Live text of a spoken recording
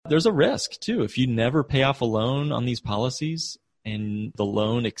there's a risk too. If you never pay off a loan on these policies and the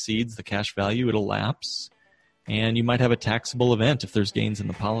loan exceeds the cash value, it'll lapse. And you might have a taxable event if there's gains in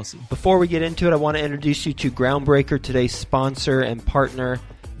the policy. Before we get into it, I want to introduce you to Groundbreaker, today's sponsor and partner.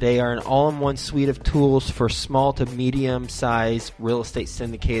 They are an all-in-one suite of tools for small to medium-sized real estate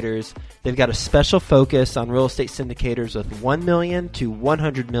syndicators. They've got a special focus on real estate syndicators with 1 million to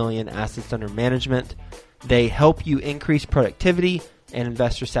 100 million assets under management. They help you increase productivity and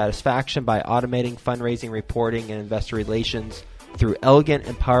investor satisfaction by automating fundraising, reporting, and investor relations through elegant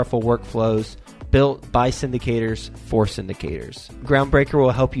and powerful workflows built by syndicators for syndicators. Groundbreaker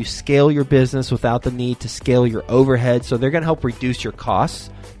will help you scale your business without the need to scale your overhead. So they're going to help reduce your costs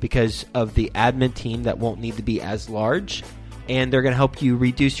because of the admin team that won't need to be as large. And they're going to help you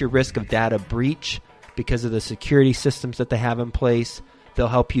reduce your risk of data breach because of the security systems that they have in place. They'll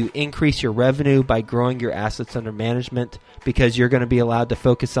help you increase your revenue by growing your assets under management because you're going to be allowed to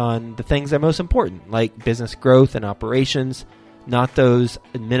focus on the things that are most important, like business growth and operations, not those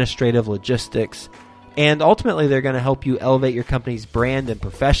administrative logistics. And ultimately, they're going to help you elevate your company's brand and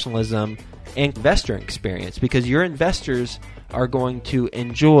professionalism and investor experience because your investors are going to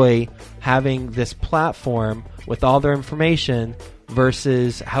enjoy having this platform with all their information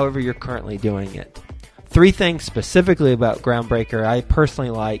versus however you're currently doing it. 3 things specifically about Groundbreaker I personally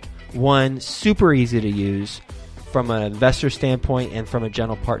like. 1, super easy to use from an investor standpoint and from a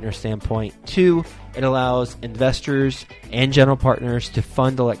general partner standpoint. 2, it allows investors and general partners to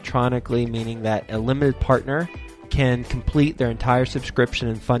fund electronically, meaning that a limited partner can complete their entire subscription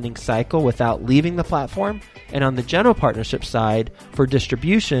and funding cycle without leaving the platform. And on the general partnership side, for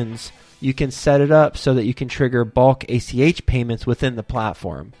distributions, you can set it up so that you can trigger bulk ACH payments within the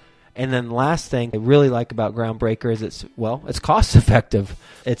platform. And then last thing I really like about Groundbreaker is it's cost effective.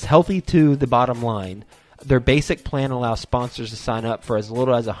 It's healthy to the bottom line. Their basic plan allows sponsors to sign up for as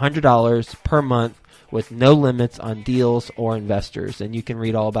little as $100 per month with no limits on deals or investors. And you can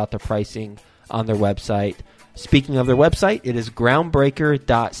read all about their pricing on their website. Speaking of their website, it is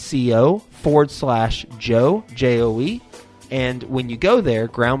groundbreaker.co/Joe, J-O-E. And when you go there,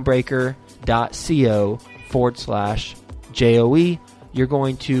 groundbreaker.co/Joe, you're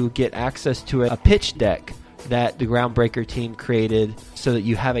going to get access to a pitch deck that the Groundbreaker team created so that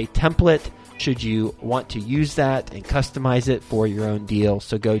you have a template should you want to use that and customize it for your own deal.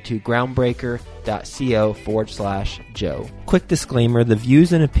 So go to groundbreaker.co/Joe. Quick disclaimer, the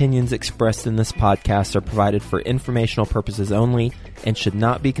views and opinions expressed in this podcast are provided for informational purposes only and should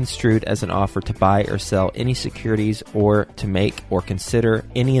not be construed as an offer to buy or sell any securities or to make or consider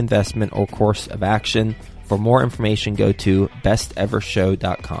any investment or course of action. For more information, go to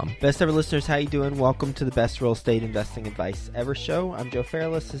bestevershow.com. Best Ever listeners, how you doing? Welcome to the Best Real Estate Investing Advice Ever Show. I'm Joe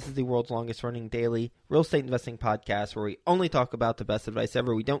Fairless. This is the world's longest running daily real estate investing podcast where we only talk about the best advice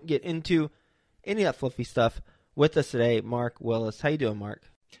ever. We don't get into any of that fluffy stuff. With us today, Mark Willis. How you doing,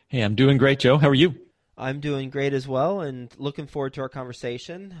 Mark? Hey, I'm doing great, Joe. How are you? I'm doing great as well and looking forward to our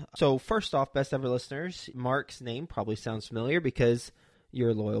conversation. So first off, Best Ever listeners, Mark's name probably sounds familiar because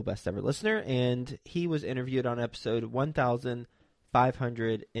you're a loyal Best Ever listener, and he was interviewed on episode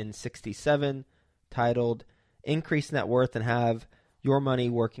 1567 titled Increase Net Worth and Have Your Money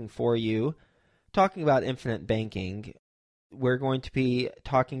Working For You, talking about infinite banking. We're going to be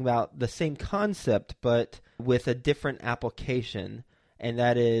talking about the same concept but with a different application, and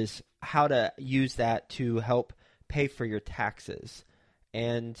that is how to use that to help pay for your taxes.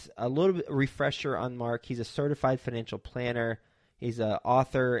 And a little bit refresher on Mark, he's a certified financial planner. He's an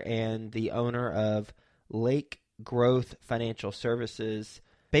author and the owner of Lake Growth Financial Services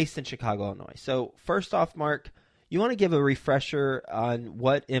based in Chicago, Illinois. So first off, Mark, you want to give a refresher on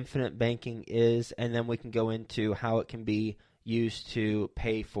what infinite banking is, and then we can go into how it can be used to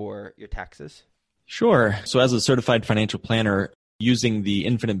pay for your taxes? Sure. So as a certified financial planner, using the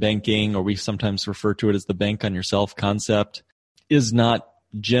infinite banking, or we sometimes refer to it as the bank on yourself concept, is not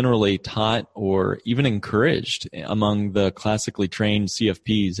generally taught or even encouraged among the classically trained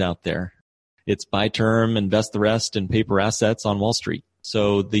CFPs out there. It's buy term, invest the rest in paper assets on Wall Street.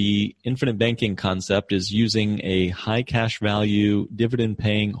 So the infinite banking concept is using a high cash value, dividend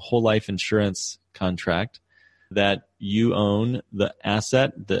paying whole life insurance contract that you own the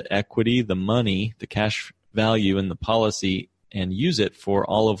asset, the equity, the money, the cash value in the policy, and use it for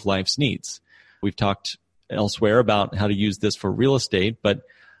all of life's needs. We've talked elsewhere about how to use this for real estate, but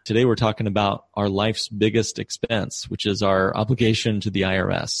today we're talking about our life's biggest expense, which is our obligation to the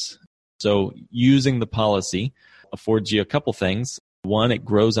IRS. So using the policy affords you a couple things. 1, it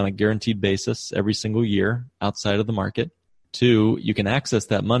grows on a guaranteed basis every single year outside of the market. 2, you can access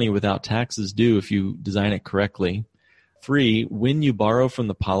that money without taxes due if you design it correctly. free when you borrow from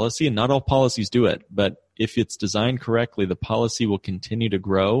the policy, and not all policies do it, but if it's designed correctly, the policy will continue to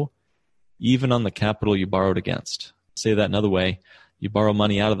grow even on the capital you borrowed against. Say that another way, you borrow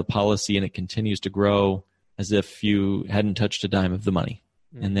money out of the policy and it continues to grow as if you hadn't touched a dime of the money.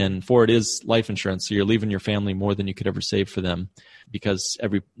 Mm-hmm. And then it is life insurance, so you're leaving your family more than you could ever save for them because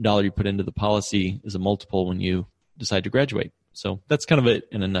every dollar you put into the policy is a multiple when you decide to graduate. So that's kind of it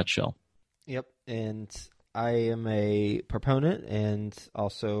in a nutshell. Yep, and I am a proponent and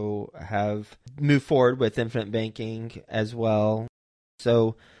also have moved forward with infinite banking as well.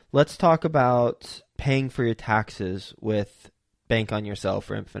 So let's talk about paying for your taxes with Bank on Yourself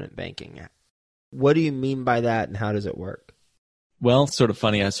or infinite banking. What do you mean by that, and how does it work? Well, it's sort of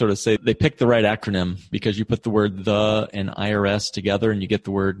funny. I sort of say they picked the right acronym because you put the word the and IRS together and you get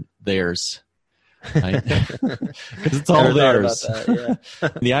the word theirs. Right? Because it's all theirs. Yeah.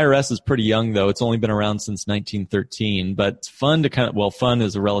 The IRS is pretty young, though. It's only been around since 1913. But it's fun to fun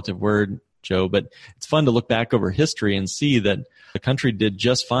is a relative word, Joe, but it's fun to look back over history and see that the country did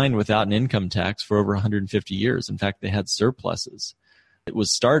just fine without an income tax for over 150 years. In fact, they had surpluses. It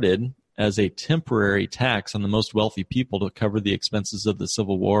was started as a temporary tax on the most wealthy people to cover the expenses of the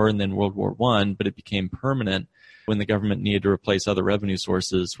Civil War and then World War I, but it became permanent when the government needed to replace other revenue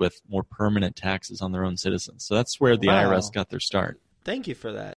sources with more permanent taxes on their own citizens. So that's where the IRS got their start. Thank you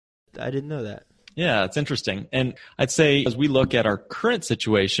for that. I didn't know that. Yeah, it's interesting. And I'd say as we look at our current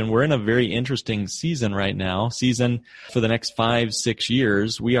situation, we're in a very interesting season right now. For the next 5-6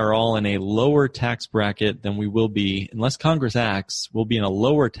 years, we are all in a lower tax bracket than we will be, unless Congress acts, we'll be in a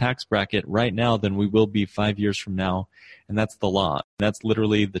lower tax bracket right now than we will be 5 years from now. And that's the law. That's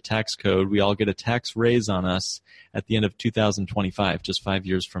literally the tax code. We all get a tax raise on us at the end of 2025, just 5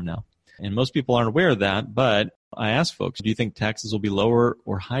 years from now. And most people aren't aware of that, but I ask folks, do you think taxes will be lower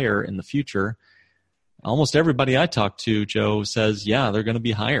or higher in the future? Almost everybody I talk to, Joe, says, yeah, they're going to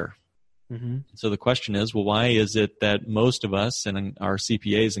be higher. Mm-hmm. So the question is, well, why is it that most of us, and our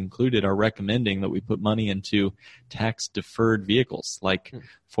CPAs included, are recommending that we put money into tax-deferred vehicles like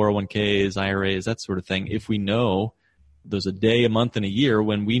 401ks, IRAs, that sort of thing, if we know there's a day, a month, and a year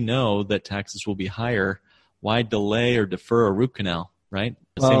when we know that taxes will be higher? Why delay or defer a root canal, right?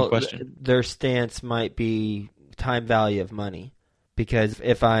 Same question. Their stance might be time value of money. Because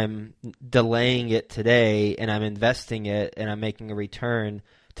if I'm delaying it today and I'm investing it and I'm making a return,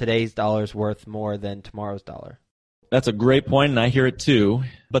 today's dollar is worth more than tomorrow's dollar. That's a great point, and I hear it too.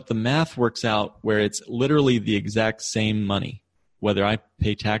 But the math works out where it's literally the exact same money. Whether I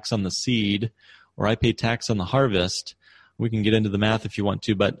pay tax on the seed or I pay tax on the harvest, we can get into the math if you want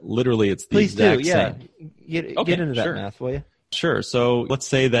to, but literally it's the exact same. Get into that math, will you? Sure. So let's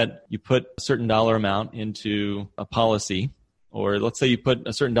say that you put a certain dollar amount into a policy. Or let's say you put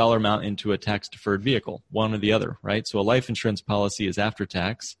a certain dollar amount into a tax-deferred vehicle, one or the other, right? So a life insurance policy is after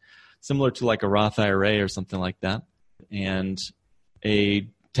tax, similar to like a Roth IRA or something like that. And a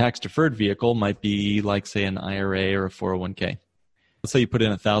tax-deferred vehicle might be like, say, an IRA or a 401k. Let's say you put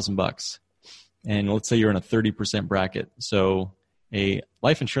in $1,000, and let's say you're in a 30% bracket. So a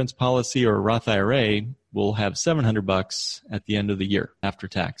life insurance policy or a Roth IRA will have $700 at the end of the year after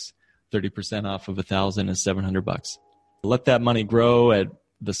tax. 30% off of $1,000 is $700. Let that money grow at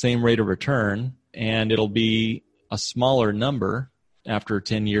the same rate of return, and it'll be a smaller number after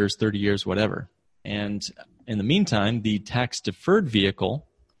 10 years, 30 years, whatever. And in the meantime, the tax-deferred vehicle,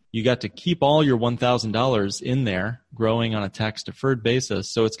 you got to keep all your $1,000 in there growing on a tax-deferred basis,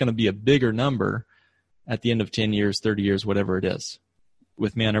 so it's going to be a bigger number at the end of 10 years, 30 years, whatever it is.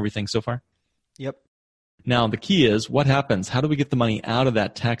 With me on everything so far? Yep. Now, the key is, what happens? How do we get the money out of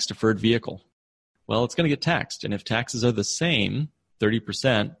that tax-deferred vehicle? Well, it's going to get taxed. And if taxes are the same,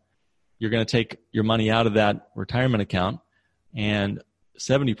 30%, you're going to take your money out of that retirement account, and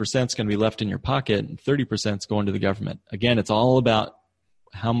 70% is going to be left in your pocket, and 30% is going to the government. Again, it's all about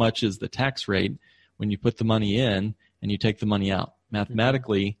how much is the tax rate when you put the money in and you take the money out.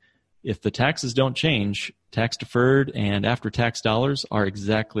 Mathematically, if the taxes don't change, tax deferred and after-tax dollars are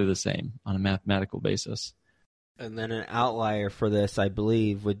exactly the same on a mathematical basis. And then an outlier for this, I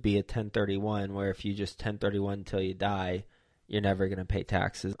believe, would be a 1031, where if you just 1031 until you die, you're never going to pay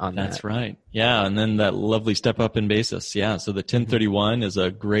taxes on that. That's right. Yeah, and then that lovely step up in basis. Yeah, so the 1031 is a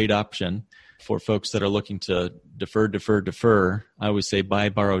great option for folks that are looking to defer. I always say buy,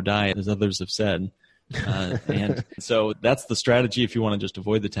 borrow, die, as others have said. And so that's the strategy if you want to just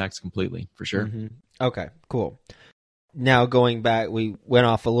avoid the tax completely, for sure. Mm-hmm. Okay, cool. Now going back, we went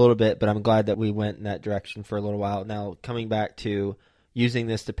off a little bit, but I'm glad that we went in that direction for a little while. Now coming back to using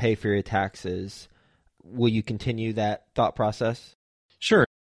this to pay for your taxes, will you continue that thought process? Sure.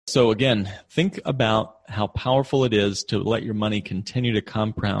 So again, think about how powerful it is to let your money continue to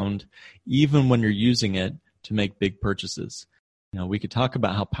compound even when you're using it to make big purchases. We could talk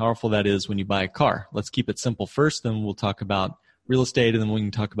about how powerful that is when you buy a car. Let's keep it simple first, then we'll talk about real estate, and then we can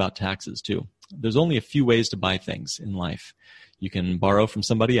talk about taxes too. There's only a few ways to buy things in life. You can borrow from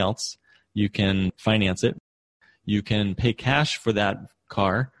somebody else. You can finance it. You can pay cash for that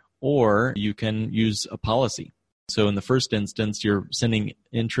car, or you can use a policy. So in the first instance, you're sending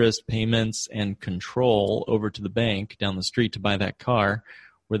interest, payments, and control over to the bank down the street to buy that car,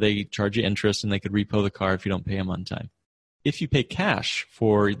 where they charge you interest and they could repo the car if you don't pay them on time. If you pay cash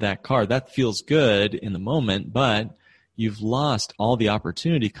for that car, that feels good in the moment, but you've lost all the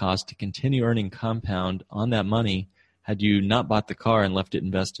opportunity cost to continue earning compound on that money had you not bought the car and left it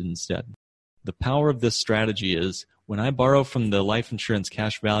invested instead. The power of this strategy is when I borrow from the life insurance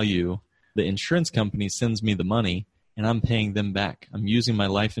cash value, the insurance company sends me the money and I'm paying them back. I'm using my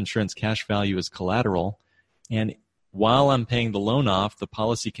life insurance cash value as collateral, and while I'm paying the loan off, the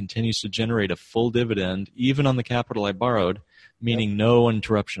policy continues to generate a full dividend, even on the capital I borrowed, meaning no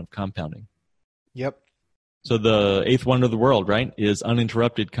interruption of compounding. Yep. So the eighth wonder of the world, right, is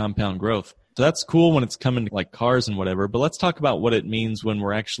uninterrupted compound growth. So that's cool when it's coming to like cars and whatever, but let's talk about what it means when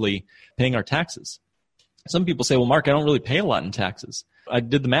we're actually paying our taxes. Some people say, well, Mark, I don't really pay a lot in taxes. I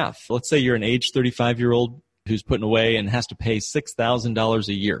did the math. Let's say you're an age 35-year-old who's putting away and has to pay $6,000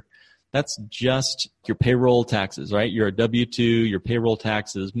 a year. That's just your payroll taxes, right? You're a W-2, your payroll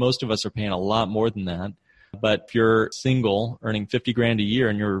taxes. Most of us are paying a lot more than that. But if you're single, earning $50,000 a year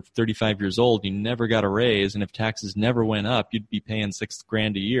and you're 35 years old, you never got a raise, and if taxes never went up, you'd be paying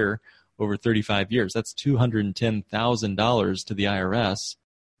 $6,000 a year over 35 years. That's $210,000 to the IRS.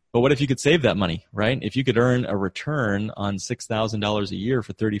 But what if you could save that money, right? If you could earn a return on $6,000 a year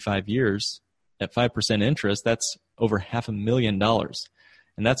for 35 years at 5% interest, that's over $500,000.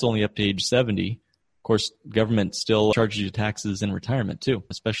 And that's only up to age 70. Of course, government still charges you taxes in retirement too,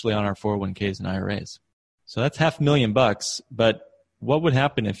 especially on our 401ks and IRAs. So that's $500,000. But what would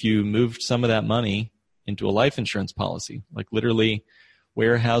happen if you moved some of that money into a life insurance policy, like literally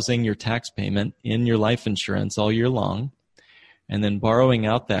warehousing your tax payment in your life insurance all year long, and then borrowing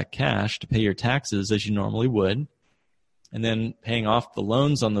out that cash to pay your taxes as you normally would, and then paying off the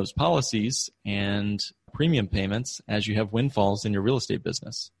loans on those policies and premium payments as you have windfalls in your real estate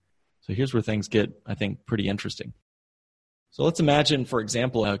business. So here's where things get, I think, pretty interesting. So let's imagine, for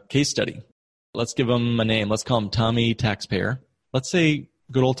example, a case study. Let's give him a name. Let's call him Tommy Taxpayer. Let's say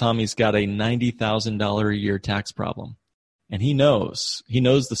good old Tommy's got a $90,000 a year tax problem. And he knows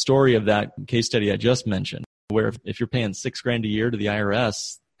the story of that case study I just mentioned, where if you're paying $6,000 a year to the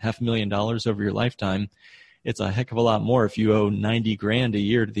IRS, $500,000 over your lifetime, it's a heck of a lot more if you owe $90,000 a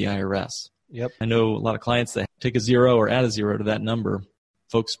year to the IRS. Yep. I know a lot of clients that take a zero or add a zero to that number.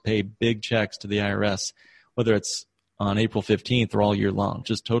 Folks pay big checks to the IRS, whether it's on April 15th or all year long.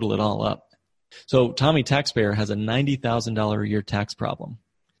 Just total it all up. So Tommy Taxpayer has a $90,000 a year tax problem.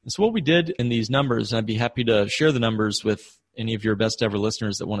 And so what we did in these numbers, and I'd be happy to share the numbers with any of your best ever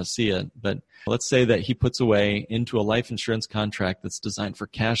listeners that want to see it, but let's say that he puts away into a life insurance contract that's designed for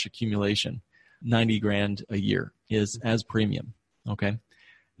cash accumulation. $90,000 a year is as premium. Okay.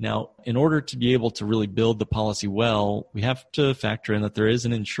 Now, in order to be able to really build the policy well, we have to factor in that there is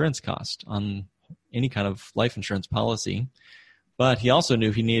an insurance cost on any kind of life insurance policy. But he also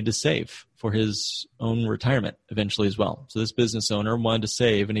knew he needed to save for his own retirement eventually as well. So this business owner wanted to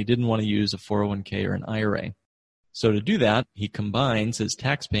save, and he didn't want to use a 401k or an IRA. So to do that, he combines his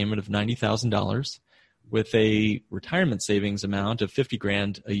tax payment of $90,000 with a retirement savings amount of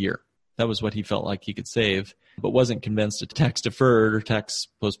 $50,000 a year. That was what he felt like he could save, but wasn't convinced a tax-deferred or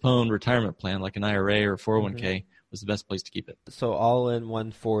tax-postponed retirement plan like an IRA or 401k was the best place to keep it. So all in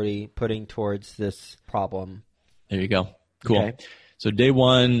 140 putting towards this problem. There you go. Cool. Okay. So day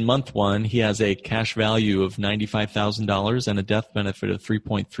one, month one, he has a cash value of $95,000 and a death benefit of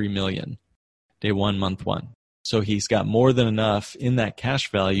 $3.3 million. Day one, month one. So he's got more than enough in that cash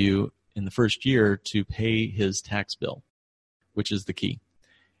value in the first year to pay his tax bill, which is the key.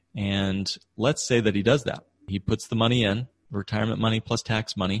 And let's say that he does that. He puts the money in, retirement money plus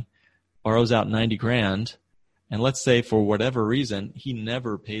tax money, borrows out $90,000, and let's say for whatever reason, he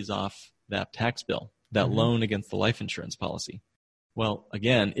never pays off that tax bill, that loan against the life insurance policy. Well,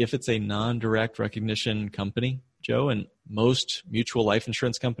 again, if it's a non-direct recognition company, Joe, and most mutual life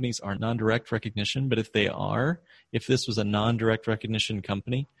insurance companies are non-direct recognition, but if this was a non-direct recognition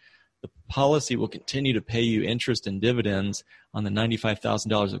company, the policy will continue to pay you interest and dividends on the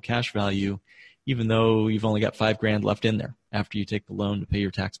 $95,000 of cash value, even though you've only got $5,000 left in there after you take the loan to pay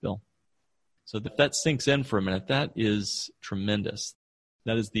your tax bill. So if that sinks in for a minute, that is tremendous.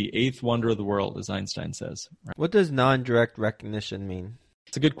 That is the eighth wonder of the world, as Einstein says. What does non-direct recognition mean?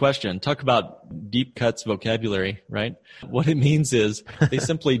 It's a good question. Talk about deep cuts vocabulary, right? What it means is they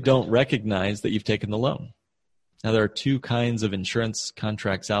simply don't recognize that you've taken the loan. Now, there are two kinds of insurance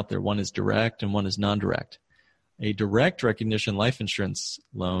contracts out there. One is direct and one is non-direct. A direct recognition life insurance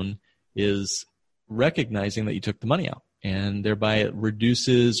loan is recognizing that you took the money out, and thereby it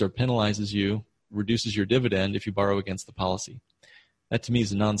reduces or penalizes you, reduces your dividend if you borrow against the policy. That to me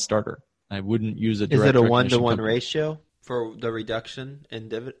is a non-starter. I wouldn't use a direct recognition. Is it a 1-to-1 ratio for the reduction in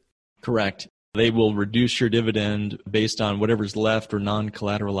dividend? Correct. They will reduce your dividend based on whatever's left or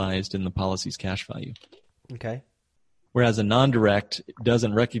non-collateralized in the policy's cash value. Okay. Whereas a non-direct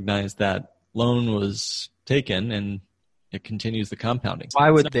doesn't recognize that loan was taken and it continues the compounding. Why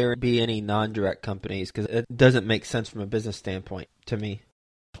would there be any non-direct companies? Because it doesn't make sense from a business standpoint to me.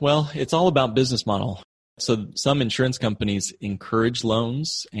 Well, it's all about business model. So some insurance companies encourage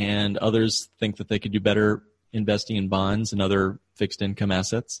loans and others think that they could do better investing in bonds and other fixed income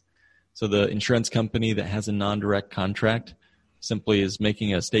assets. So the insurance company that has a non-direct contract simply is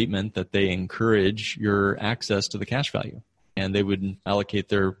making a statement that they encourage your access to the cash value, and they would allocate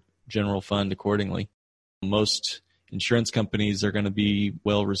their general fund accordingly. Most insurance companies are going to be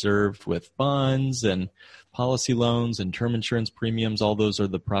well reserved with bonds and policy loans and term insurance premiums. All those are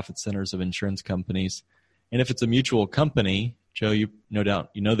the profit centers of insurance companies. And if it's a mutual company, Joe, you no doubt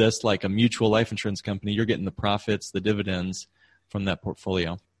you know this, like a mutual life insurance company, you're getting the profits, the dividends from that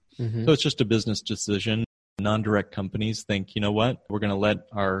portfolio. Mm-hmm. So it's just a business decision. Non-direct companies think, you know what, we're going to let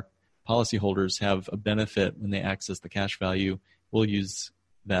our policyholders have a benefit when they access the cash value. We'll use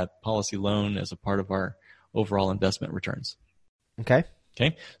that policy loan as a part of our overall investment returns. Okay.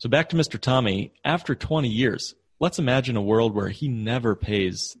 So back to Mr. Tommy. After 20 years, let's imagine a world where he never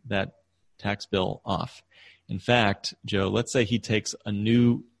pays that tax bill off. In fact, Joe, let's say he takes a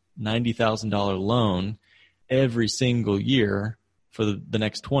new $90,000 loan every single year for the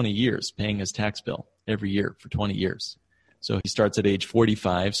next 20 years, paying his tax bill every year for 20 years. So he starts at age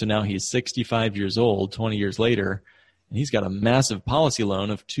 45. So now he's 65 years old, 20 years later, and he's got a massive policy loan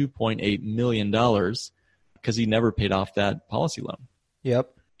of $2.8 million because he never paid off that policy loan.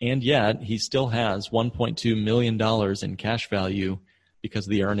 Yep. And yet he still has $1.2 million in cash value because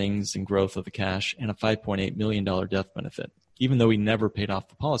of the earnings and growth of the cash and a $5.8 million death benefit, even though he never paid off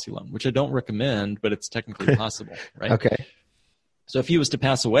the policy loan, which I don't recommend, but it's technically possible, right? Okay. So if he was to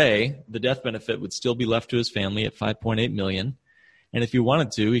pass away, the death benefit would still be left to his family at $5.8 million. And if he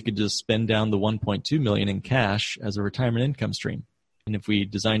wanted to, he could just spend down the $1.2 million in cash as a retirement income stream. And if we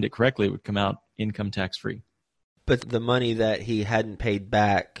designed it correctly, it would come out income tax free. But the money that he hadn't paid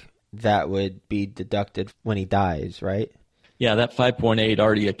back, that would be deducted when he dies, right? Yeah, that 5.8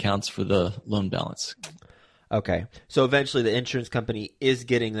 already accounts for the loan balance. Okay. So eventually the insurance company is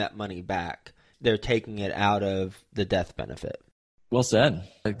getting that money back. They're taking it out of the death benefit. Well said.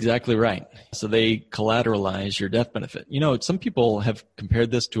 Exactly right. So they collateralize your death benefit. You know, some people have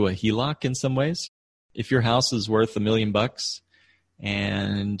compared this to a HELOC in some ways. If your house is worth $1 million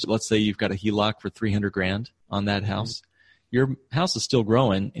and let's say you've got a HELOC for $300,000 on that house, your house is still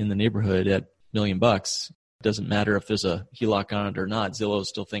growing in the neighborhood at $1 million. It doesn't matter if there's a HELOC on it or not. Zillow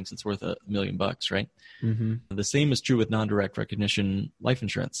still thinks it's worth $1 million, right? Mm-hmm. The same is true with non-direct recognition life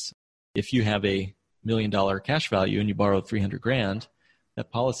insurance. If you have a $1 million cash value and you borrow $300,000,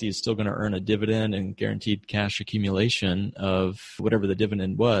 that policy is still going to earn a dividend and guaranteed cash accumulation of whatever the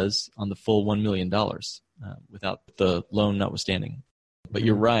dividend was on the full $1 million without the loan notwithstanding. But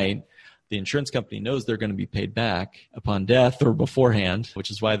you're right. The insurance company knows they're going to be paid back upon death or beforehand,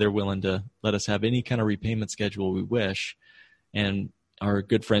 which is why they're willing to let us have any kind of repayment schedule we wish. And our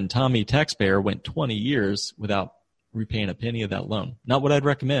good friend Tommy, taxpayer, went 20 years without repaying a penny of that loan. Not what I'd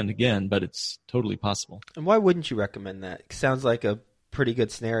recommend, again, but it's totally possible. And why wouldn't you recommend that? It sounds like a pretty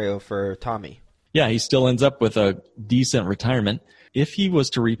good scenario for Tommy. Yeah, he still ends up with a decent retirement. If he was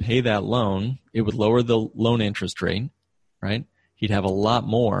to repay that loan, it would lower the loan interest rate, right? He'd have a lot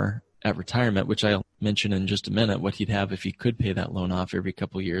more at retirement, which I'll mention in just a minute, what he'd have if he could pay that loan off every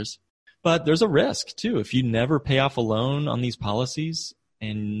couple of years. But there's a risk, too. If you never pay off a loan on these policies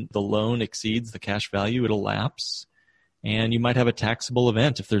and the loan exceeds the cash value, it'll lapse. And you might have a taxable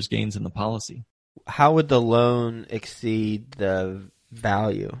event if there's gains in the policy. How would the loan exceed the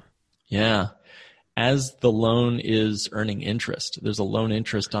value? Yeah. As the loan is earning interest, there's a loan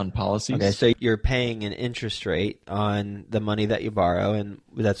interest on policies. Okay, so you're paying an interest rate on the money that you borrow, and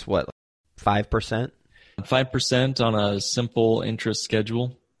that's what, 5%? 5% on a simple interest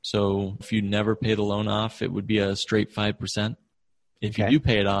schedule. So if you never pay the loan off, it would be a straight 5%. If you do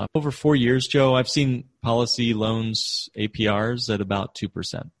pay it off over 4 years, Joe, I've seen policy loans APRs at about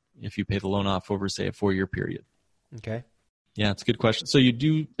 2% if you pay the loan off over, say, a 4-year period. Okay. Yeah, it's a good question. So you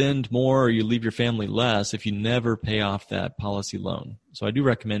do spend more or you leave your family less if you never pay off that policy loan. So I do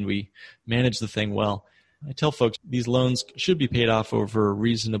recommend we manage the thing well. I tell folks these loans should be paid off over a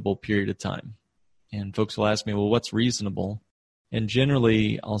reasonable period of time. And folks will ask me, well, what's reasonable? And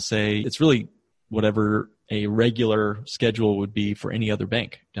generally, I'll say it's really whatever a regular schedule would be for any other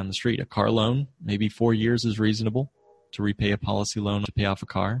bank down the street. A car loan, maybe 4 years is reasonable to repay a policy loan to pay off a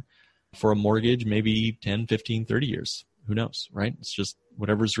car. For a mortgage, maybe 10, 15, 30 years. Who knows, right? It's just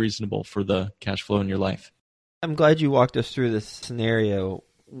whatever's reasonable for the cash flow in your life. I'm glad you walked us through this scenario.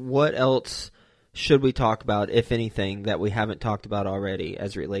 What else should we talk about, if anything, that we haven't talked about already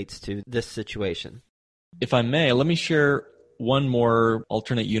as it relates to this situation? If I may, let me share one more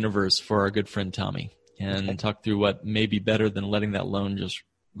alternate universe for our good friend Tommy and talk through what may be better than letting that loan just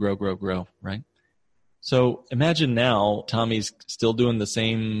grow, right? So imagine now Tommy's still doing the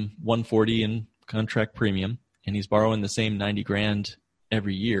same $140 in contract premium, and he's borrowing the same $90,000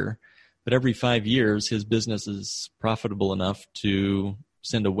 every year. But every 5 years, his business is profitable enough to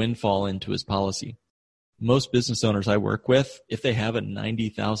send a windfall into his policy. Most business owners I work with, if they have a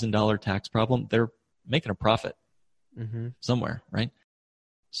 $90,000 tax problem, they're making a profit somewhere, right?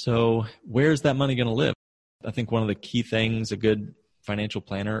 So where's that money going to live? I think one of the key things a good financial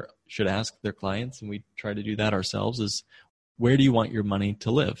planner should ask their clients, and we try to do that ourselves, is where do you want your money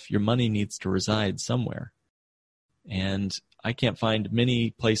to live? Your money needs to reside somewhere. And I can't find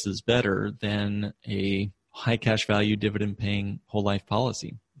many places better than a high cash value dividend paying whole life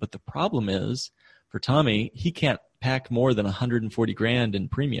policy. But the problem is for Tommy, he can't pack more than $140,000 in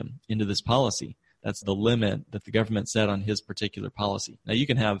premium into this policy. That's the limit that the government set on his particular policy. Now you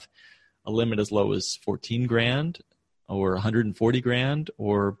can have a limit as low as $14,000 or $140,000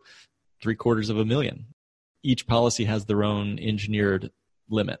 or $750,000. Each policy has their own engineered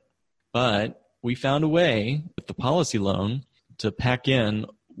limit. But we found a way with the policy loan to pack in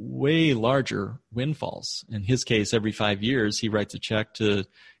way larger windfalls. In his case, every 5 years, he writes a check to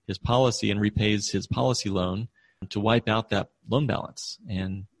his policy and repays his policy loan to wipe out that loan balance.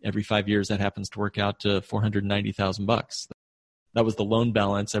 And every 5 years, that happens to work out to $490,000. That was the loan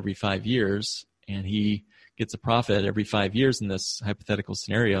balance every 5 years. And he gets a profit every 5 years in this hypothetical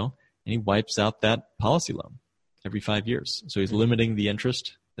scenario, and he wipes out that policy loan every 5 years. So he's limiting the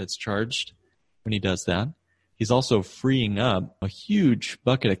interest that's charged when he does that. He's also freeing up a huge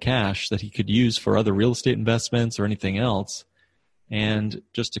bucket of cash that he could use for other real estate investments or anything else. And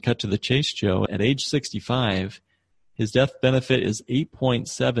just to cut to the chase, Joe, at age 65, his death benefit is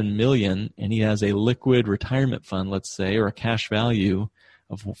 $8.7 million, and he has a liquid retirement fund, let's say, or a cash value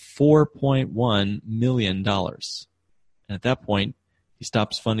of $4.1 million. And at that point, he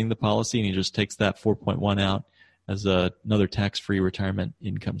stops funding the policy and he just takes that 4.1 out as another tax-free retirement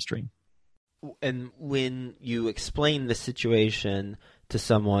income stream. And when you explain the situation to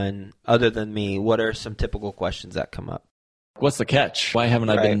someone other than me, what are some typical questions that come up? What's the catch? Why haven't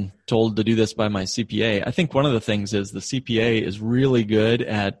I been told to do this by my CPA? I think one of the things is the CPA is really good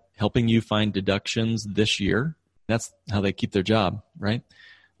at helping you find deductions this year. That's how they keep their job, right?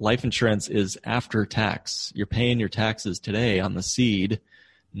 Life insurance is after tax. You're paying your taxes today on the seed,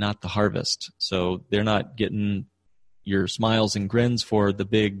 not the harvest. So they're not getting your smiles and grins for the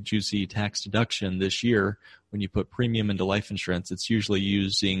big juicy tax deduction this year. When you put premium into life insurance, it's usually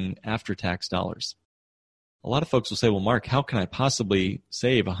using after-tax dollars. A lot of folks will say, well, Mark, how can I possibly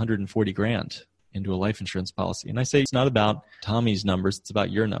save $140,000 into a life insurance policy? And I say it's not about Tommy's numbers, it's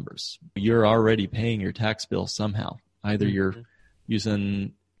about your numbers. You're already paying your tax bill somehow. Either you're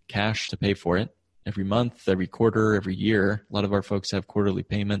using cash to pay for it every month, every quarter, every year. A lot of our folks have quarterly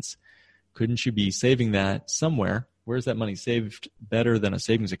payments. Couldn't you be saving that somewhere? Where's that money saved better than a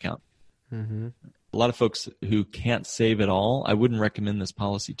savings account? A lot of folks who can't save at all, I wouldn't recommend this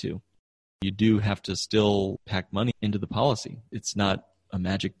policy to. You do have to still pack money into the policy. It's not a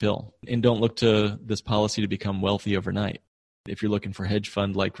magic pill. And don't look to this policy to become wealthy overnight. If you're looking for hedge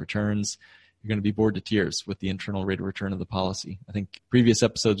fund-like returns, you're going to be bored to tears with the internal rate of return of the policy. I think previous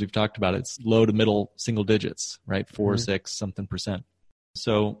episodes we've talked about it's low to middle single digits, right? 4, 6, something percent.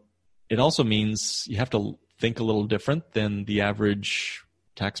 So it also means you have to think a little different than the average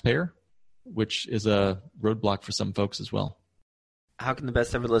taxpayer, which is a roadblock for some folks as well. How can the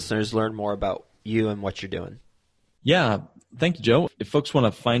best ever listeners learn more about you and what you're doing? Yeah, thank you, Joe. If folks want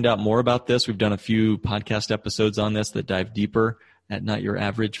to find out more about this, we've done a few podcast episodes on this that dive deeper at Not Your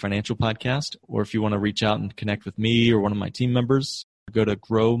Average Financial Podcast. Or if you want to reach out and connect with me or one of my team members, go to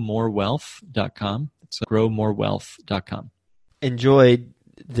growmorewealth.com. It's growmorewealth.com. enjoyed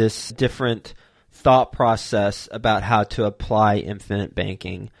this different thought process about how to apply infinite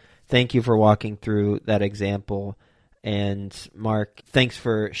banking. Thank you for walking through that example. And Mark, thanks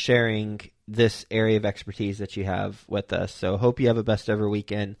for sharing this area of expertise that you have with us. So hope you have a best ever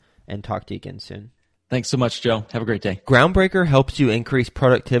weekend and talk to you again soon. Thanks so much, Joe. Have a great day. Groundbreaker helps you increase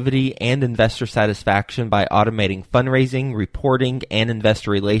productivity and investor satisfaction by automating fundraising, reporting, and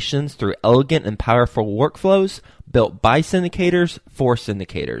investor relations through elegant and powerful workflows built by syndicators for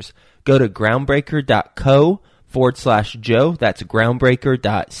syndicators. Go to groundbreaker.co/Joe. That's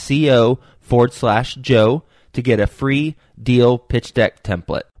groundbreaker.co/Joe to get a free deal pitch deck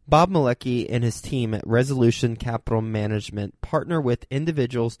template. Bob Malecki and his team at Resolution Capital Management partner with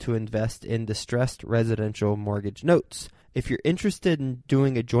individuals to invest in distressed residential mortgage notes. If you're interested in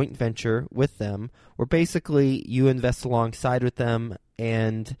doing a joint venture with them, where basically you invest alongside with them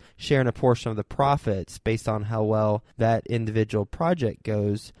and share in a portion of the profits based on how well that individual project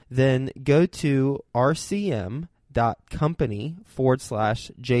goes, then go to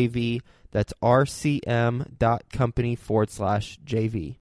rcm.company/JV. That's rcm.company/JV.